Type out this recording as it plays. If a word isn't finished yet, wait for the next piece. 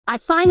I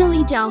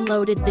finally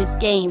downloaded this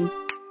game.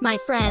 My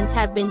friends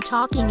have been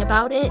talking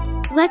about it.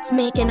 Let's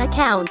make an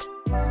account.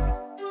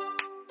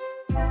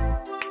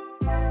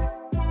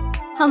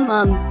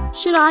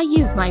 Should I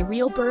use my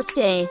real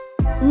birthday?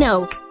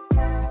 Nope.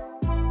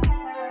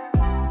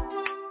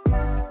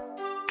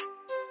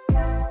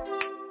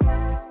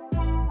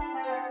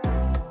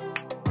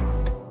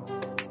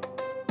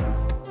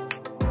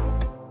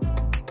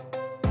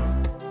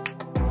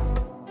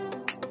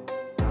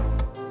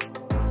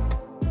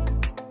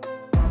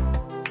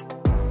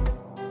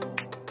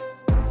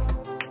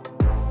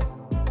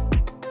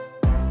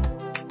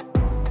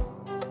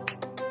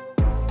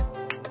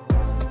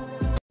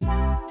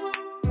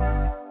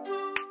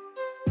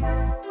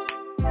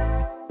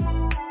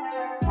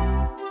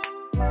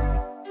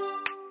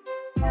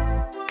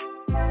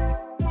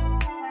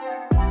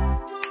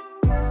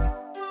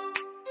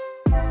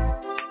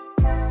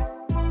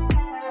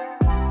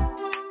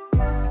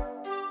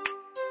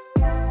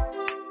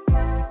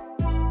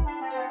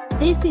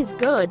 This is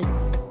good.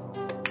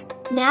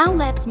 Now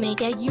let's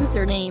make a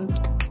username.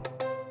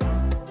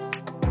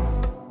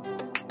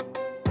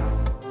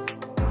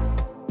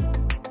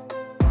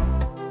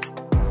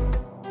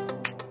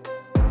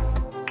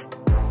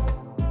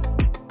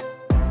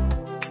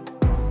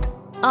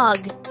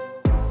 Ugh.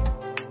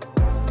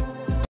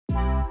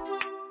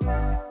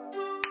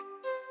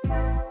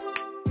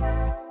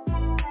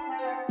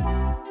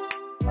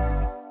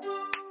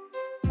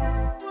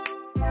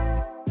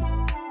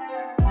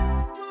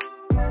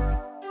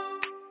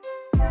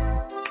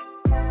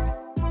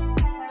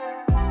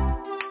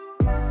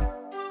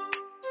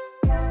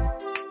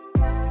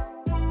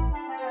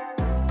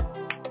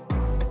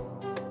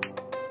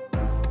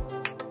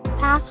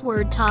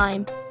 Password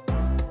time.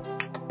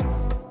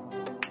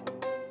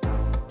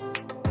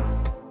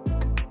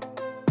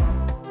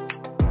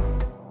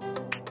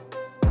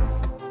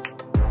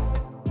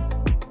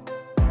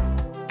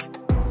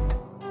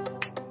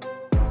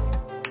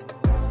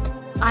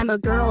 I'm a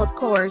girl, of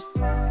course.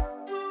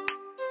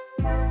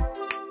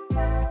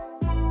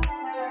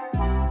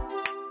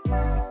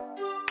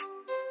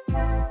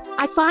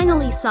 I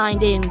finally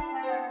signed in.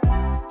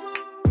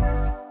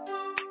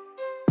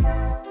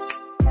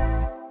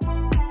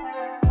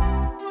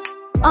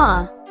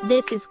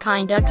 This is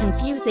kinda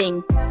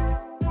confusing.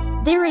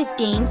 There is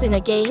games in a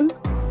game?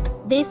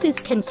 This is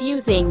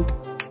confusing.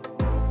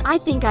 I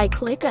think I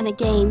click on a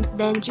game,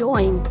 then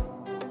join.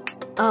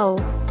 Oh,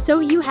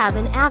 so you have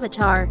an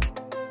avatar.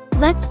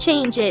 Let's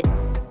change it.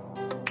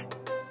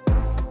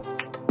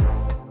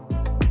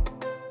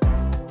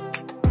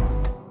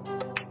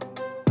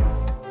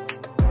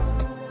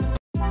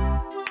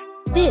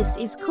 This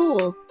is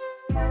cool.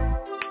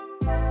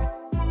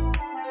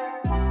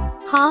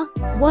 Huh?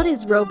 What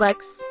is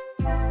Robux?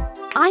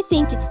 I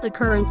think it's the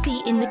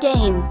currency in the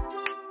game.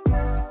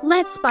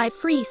 Let's buy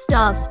free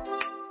stuff.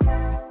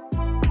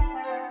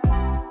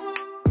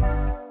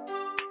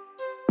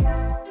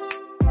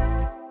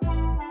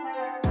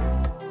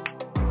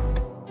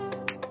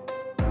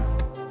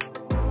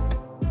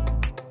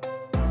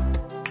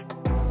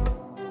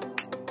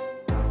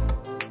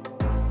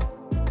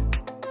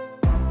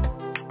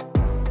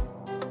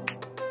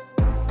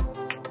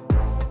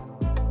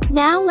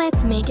 Now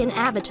let's make an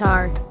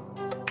avatar.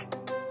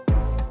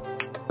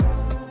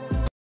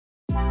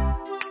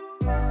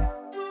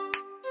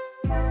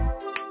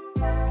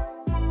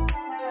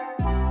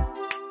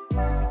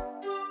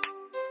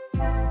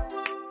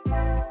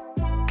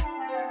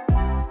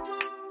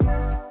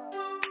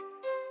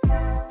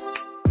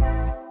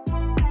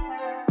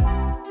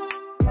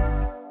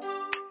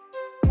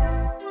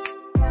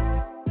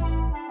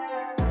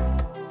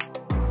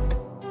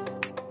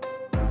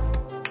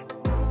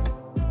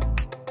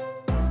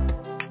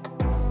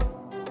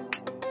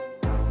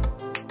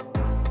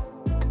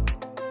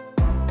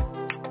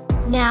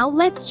 Now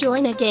let's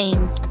join a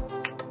game.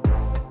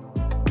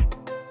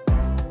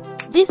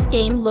 This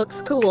game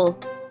looks cool.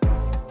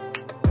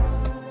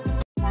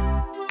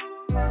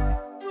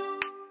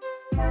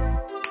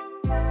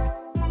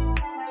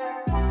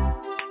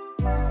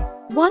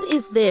 What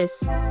is this?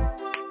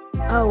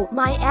 Oh,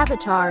 my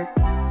avatar.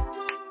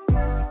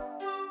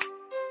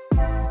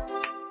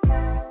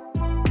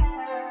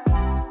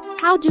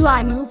 How do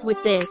I move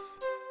with this?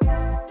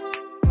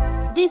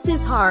 This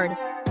is hard.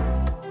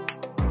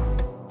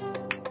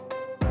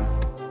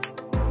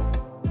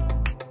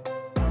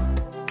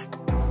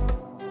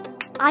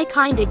 I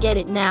kinda get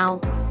it now.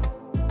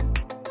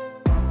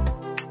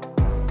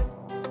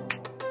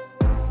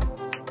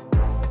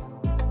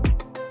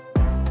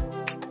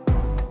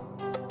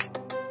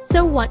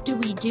 So what do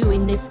we do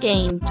in this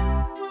game?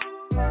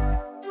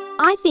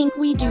 I think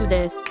we do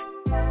this.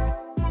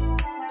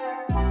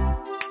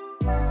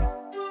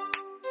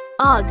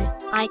 Ugh,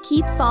 I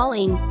keep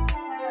falling.